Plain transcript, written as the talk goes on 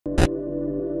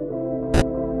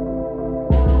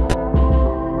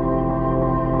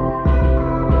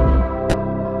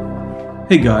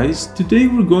Hey guys, today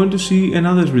we're going to see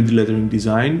another 3D lettering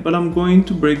design, but I'm going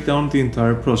to break down the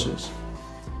entire process.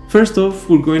 First off,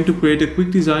 we're going to create a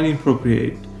quick design in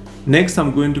Procreate. Next,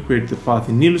 I'm going to create the path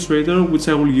in Illustrator, which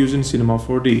I will use in Cinema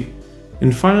 4D.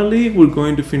 And finally, we're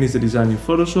going to finish the design in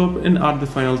Photoshop and add the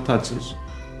final touches.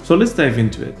 So let's dive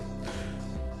into it.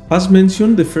 As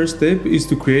mentioned, the first step is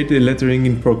to create the lettering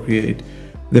in Procreate.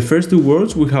 The first two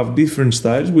words will have different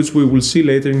styles, which we will see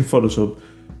later in Photoshop,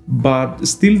 but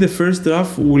still the first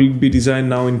draft will be designed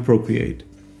now in Procreate.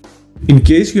 In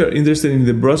case you are interested in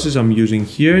the brushes I'm using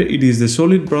here, it is the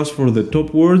solid brush for the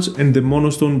top words and the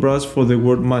monostone brush for the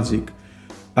word magic.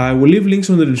 I will leave links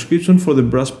on the description for the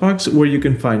brush packs where you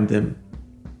can find them.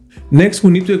 Next,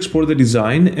 we need to export the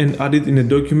design and add it in a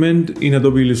document in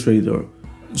Adobe Illustrator.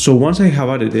 So once I have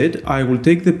added it, I will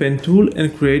take the pen tool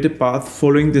and create a path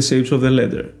following the shapes of the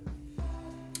letter.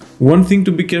 One thing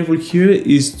to be careful here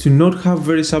is to not have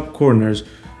very sharp corners.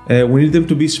 We need them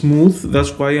to be smooth,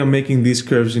 that's why I'm making these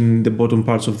curves in the bottom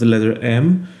parts of the letter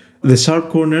M. The sharp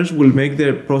corners will make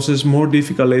the process more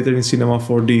difficult later in Cinema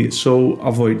 4D, so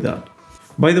avoid that.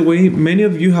 By the way, many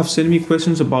of you have sent me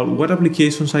questions about what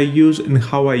applications I use and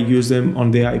how I use them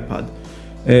on the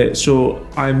iPad. So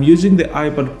I'm using the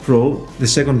iPad Pro, the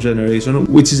second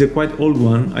generation, which is a quite old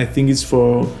one. I think it's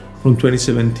from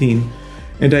 2017,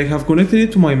 and I have connected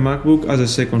it to my MacBook as a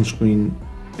second screen.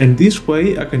 And this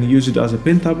way I can use it as a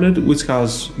pen tablet, which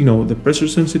has, the pressure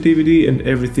sensitivity and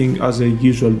everything as a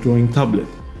usual drawing tablet.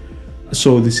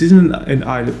 So this isn't an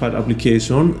iPad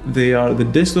application, they are the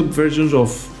desktop versions of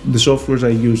the softwares I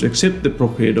use, except the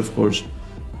Procreate, of course.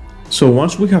 So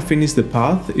once we have finished the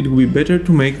path, it will be better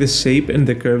to make the shape and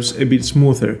the curves a bit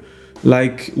smoother,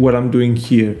 like what I'm doing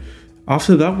here.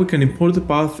 After that, we can import the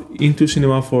path into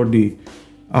Cinema 4D.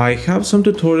 I have some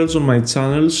tutorials on my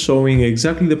channel showing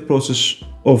exactly the process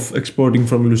of exporting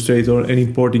from Illustrator and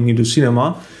importing into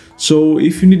Cinema, so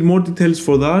if you need more details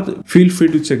for that, feel free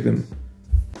to check them.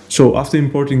 So after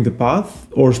importing the path,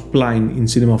 or spline in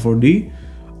Cinema 4D,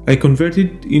 I convert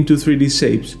it into 3D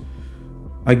shapes.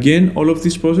 Again, all of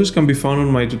this process can be found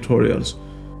on my tutorials.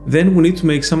 Then we need to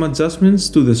make some adjustments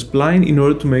to the spline in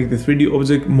order to make the 3D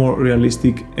object more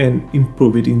realistic and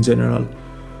improve it in general.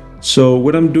 So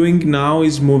what I'm doing now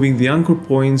is moving the anchor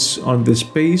points on the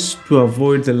space to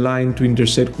avoid the line to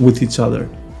intersect with each other.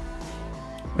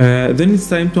 Then it's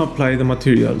time to apply the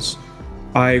materials.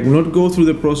 I will not go through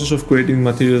the process of creating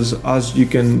materials, as you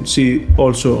can see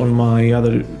also on my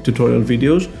other tutorial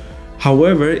videos.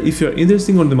 However, if you're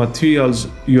interested in the materials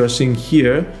you are seeing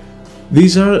here,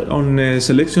 these are on a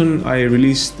selection I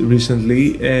released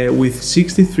recently with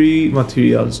 63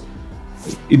 materials.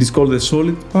 It is called the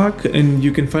Solid Pack, and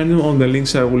you can find them on the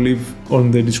links I will leave on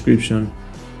the description.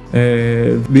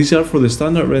 These are for the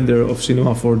standard render of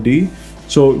Cinema 4D,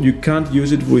 so you can't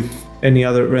use it with any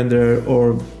other render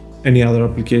or any other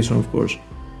application, of course.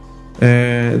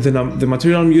 The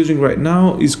material I'm using right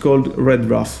now is called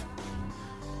Redhead.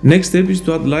 Next step is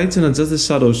to add lights and adjust the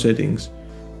shadow settings.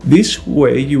 This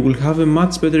way you will have a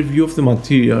much better view of the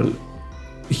material.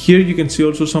 Here you can see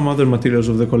also some other materials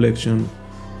of the collection.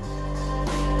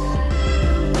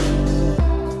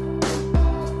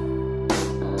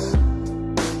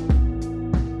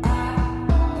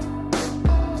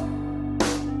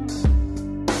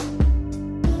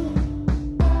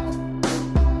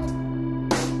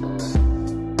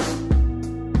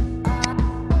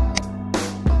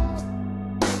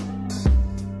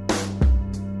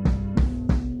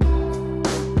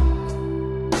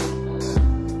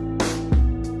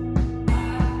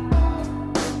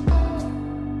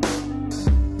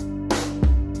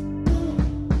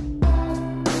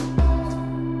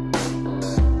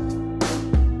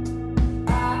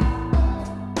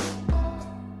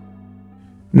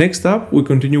 Next up, we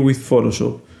continue with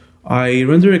Photoshop. I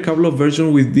render a couple of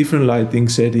versions with different lighting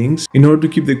settings in order to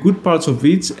keep the good parts of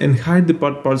each and hide the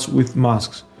bad parts with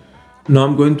masks. Now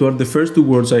I'm going to add the first two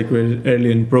words I created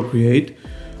earlier in Procreate.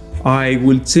 I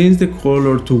will change the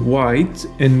color to white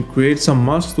and create some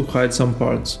masks to hide some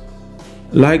parts,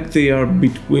 like they are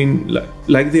behind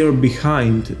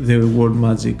the word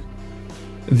magic.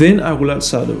 Then I will add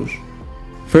shadows.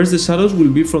 First, the shadows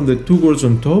will be from the two words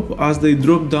on top as they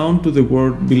drop down to the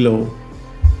word below.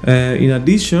 In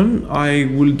addition,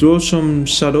 I will draw some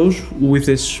shadows with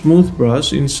a smooth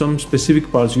brush in some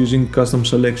specific parts using custom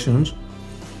selections.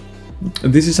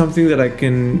 This is something that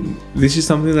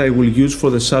I will use for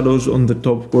the shadows on the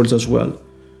top words as well.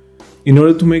 In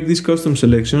order to make these custom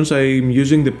selections, I am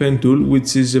using the pen tool,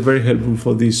 which is very helpful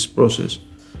for this process.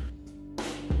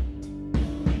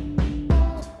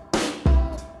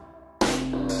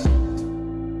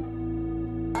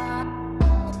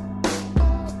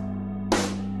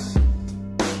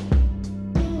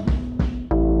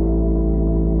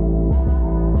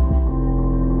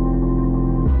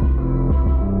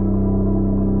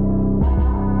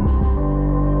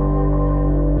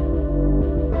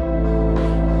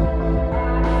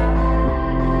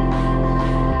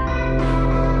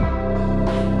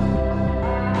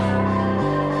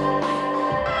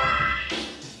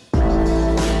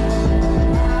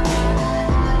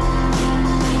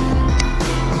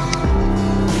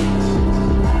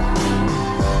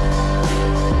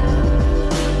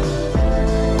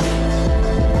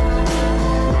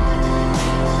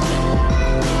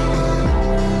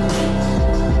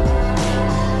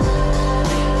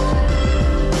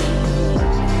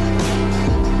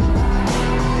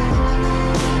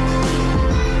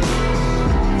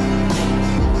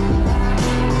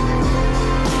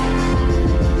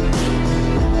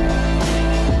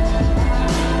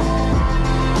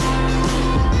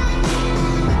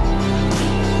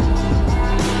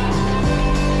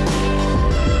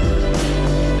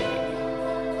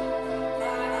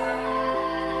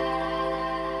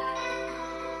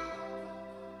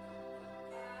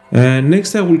 And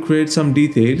next I will create some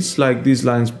details like these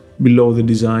lines below the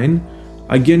design,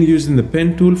 again using the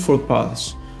pen tool for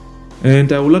paths.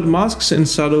 And I will add masks and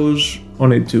shadows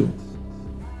on it too.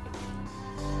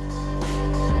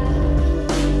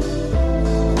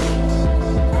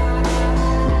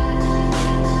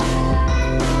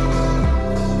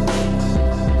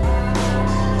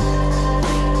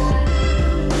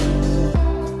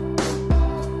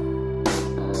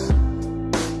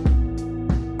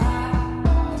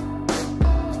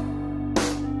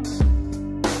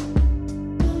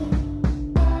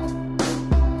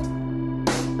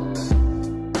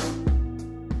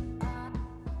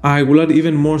 I will add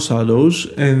even more shadows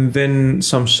and then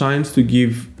some shines to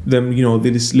give them,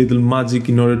 this little magic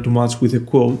in order to match with a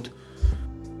quote.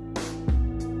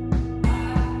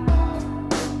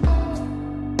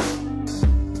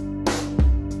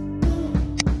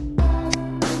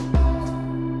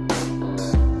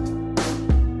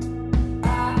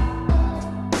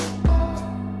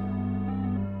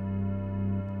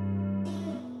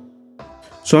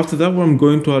 So after that, I'm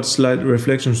going to add slight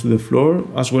reflections to the floor,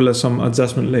 as well as some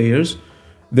adjustment layers.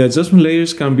 The adjustment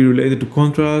layers can be related to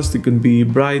contrast, it can be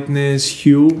brightness,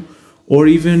 hue, or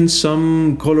even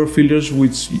some color filters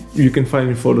which you can find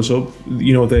in Photoshop.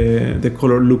 The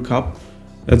color lookup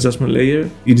adjustment layer,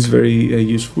 it is very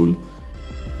useful.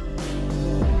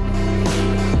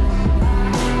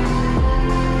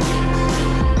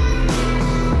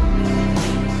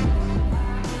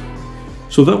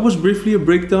 So that was briefly a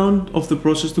breakdown of the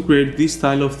process to create this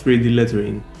style of 3D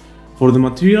lettering. For the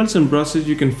materials and brushes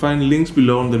you can find links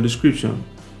below in the description.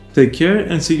 Take care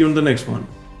and see you on the next one.